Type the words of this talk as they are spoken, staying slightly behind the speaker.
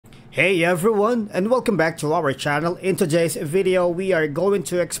Hey everyone, and welcome back to our channel. In today's video, we are going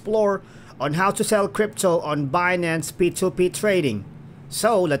to explore on how to sell crypto on Binance P2P trading.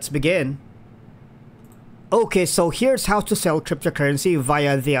 So let's begin. Okay, so here's how to sell cryptocurrency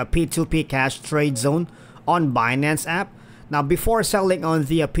via the P2P cash trade zone on Binance app. Now before selling on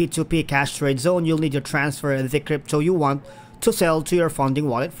the P2P cash trade zone, you'll need to transfer the crypto you want to sell to your funding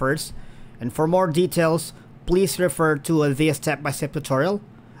wallet first. And for more details, please refer to the step-by-step tutorial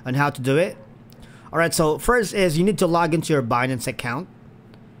on how to do it. Alright, so first is you need to log into your Binance account.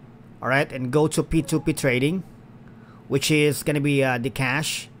 Alright, and go to P2P trading, which is going to be the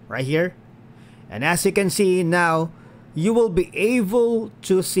cash right here. And as you can see now, you will be able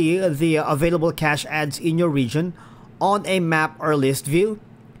to see the available cash ads in your region on a map or list view.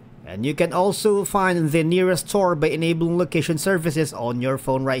 And you can also find the nearest store by enabling location services on your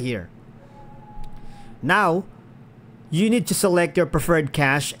phone right here. Now, you need to select your preferred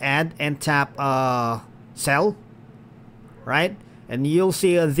cash ad and tap sell, right? And you'll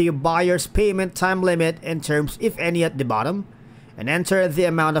see the buyer's payment time limit and terms, if any, at the bottom. And enter the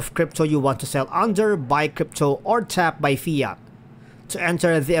amount of crypto you want to sell under, buy crypto, or tap buy fiat to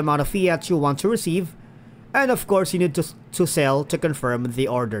enter the amount of fiat you want to receive. And of course, you need to sell to confirm the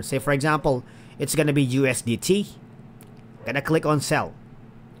order. Say for example, it's gonna be USDT. Gonna click on sell.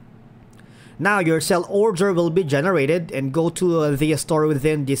 Now your sell order will be generated, and go to the store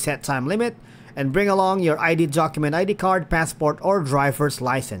within the set time limit and bring along your ID document, ID card, passport, or driver's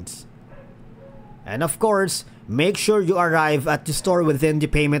license. And of course, make sure you arrive at the store within the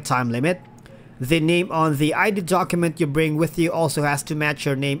payment time limit. The name on the ID document you bring with you also has to match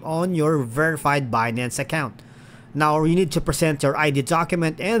your name on your verified Binance account. Now you need to present your ID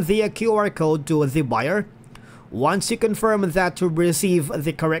document and the QR code to the buyer. Once you confirm that to receive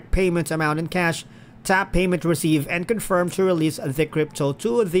the correct payment amount in cash, tap payment receive and confirm to release the crypto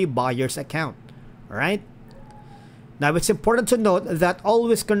to the buyer's account. Alright? Now it's important to note that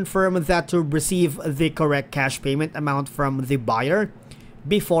always confirm that to receive the correct cash payment amount from the buyer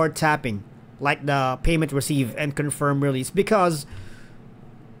before tapping, like the payment receive and confirm release, because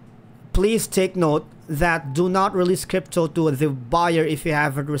please take note that do not release crypto to the buyer if you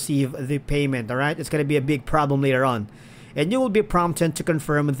haven't received the payment. Alright, it's going to be a big problem later on, and you will be prompted to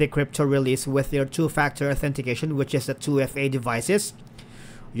confirm the crypto release with your two-factor authentication, which is the 2FA devices.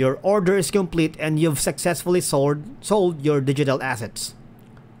 Your order is complete and you've successfully sold your digital assets.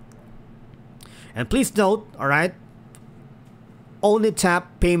 And please note, alright, only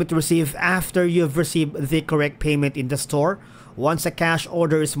tap payment receive after you've received the correct payment in the store. Once a cash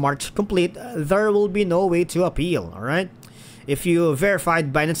order is marked complete, there will be no way to appeal. Alright, if your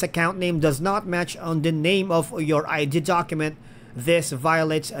verified Binance account name does not match on the name of your ID document, this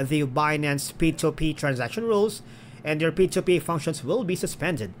violates the Binance P2P transaction rules, and your P2P functions will be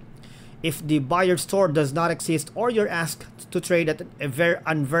suspended. If the buyer's store does not exist, or you're asked to trade at a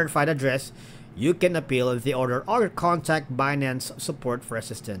unverified address, you can appeal the order or contact Binance support for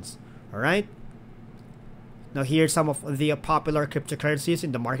assistance. Alright? Now here's some of the popular cryptocurrencies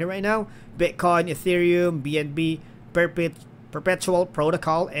in the market right now: Bitcoin, Ethereum, BNB, Perpetual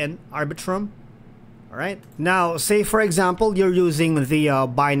Protocol, and Arbitrum. Alright? Now say for example you're using the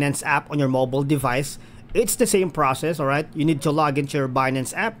Binance app on your mobile device. It's the same process, alright? You need to log into your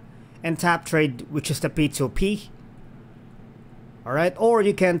Binance app and tap trade, which is the P2P. Alright, or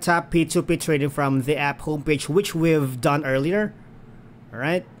you can tap P2P trading from the app homepage, which we've done earlier.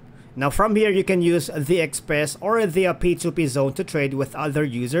 Alright, now from here you can use the Express or the P2P zone to trade with other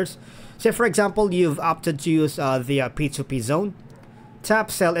users. Say for example you've opted to use the P2P zone. Tap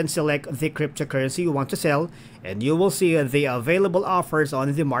sell and select the cryptocurrency you want to sell, and you will see the available offers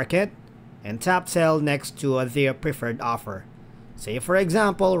on the market, and tap sell next to the preferred offer. Say for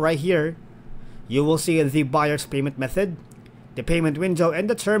example right here, you will see the buyer's payment method, the payment window, and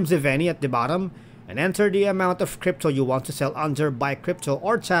the terms, if any, at the bottom, and enter the amount of crypto you want to sell under buy crypto,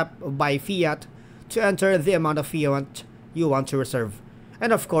 or tap buy fiat to enter the amount of fiat you want to reserve.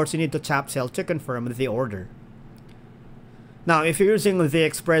 And of course you need to tap sell to confirm the order. Now if you're using the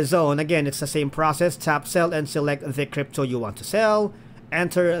Express zone, again it's the same process. Tap sell and select the crypto you want to sell,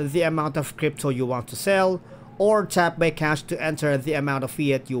 enter the amount of crypto you want to sell, or tap buy cash to enter the amount of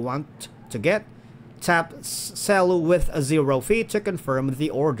fiat you want to get. Tap sell with a 0 fee to confirm the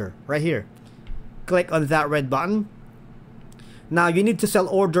order right here. Click on that red button. Now you need to sell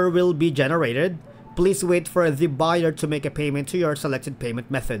order will be generated. Please wait for the buyer to make a payment to your selected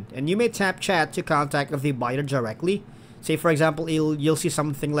payment method, and you may tap chat to contact the buyer directly. Say for example you'll see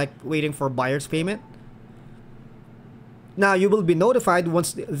something like waiting for buyer's payment. Now you will be notified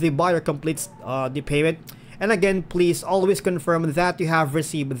once the buyer completes the payment, And again, please always confirm that you have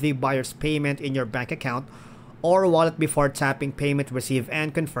received the buyer's payment in your bank account or wallet before tapping payment receive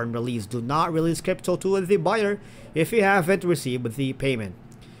and confirm release. Do not release crypto to the buyer if you haven't received the payment.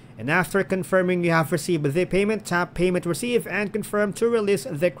 And after confirming you have received the payment, tap payment receive and confirm to release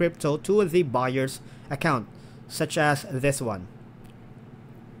the crypto to the buyer's account, such as this one.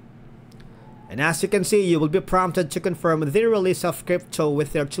 And as you can see, you will be prompted to confirm the release of crypto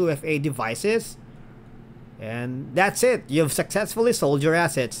with your 2FA devices. And that's it. You've successfully sold your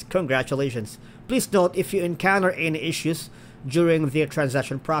assets. Congratulations. Please note, if you encounter any issues during the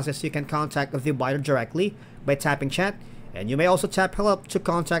transaction process, you can contact the buyer directly by tapping chat. And you may also tap help to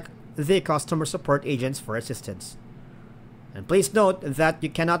contact the customer support agents for assistance. And please note that you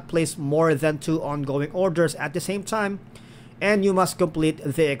cannot place more than 2 ongoing orders at the same time, and you must complete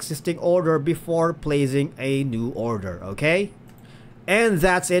the existing order before placing a new order, okay? And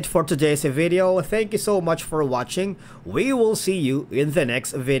that's it for today's video. Thank you so much for watching. We will see you in the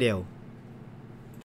next video.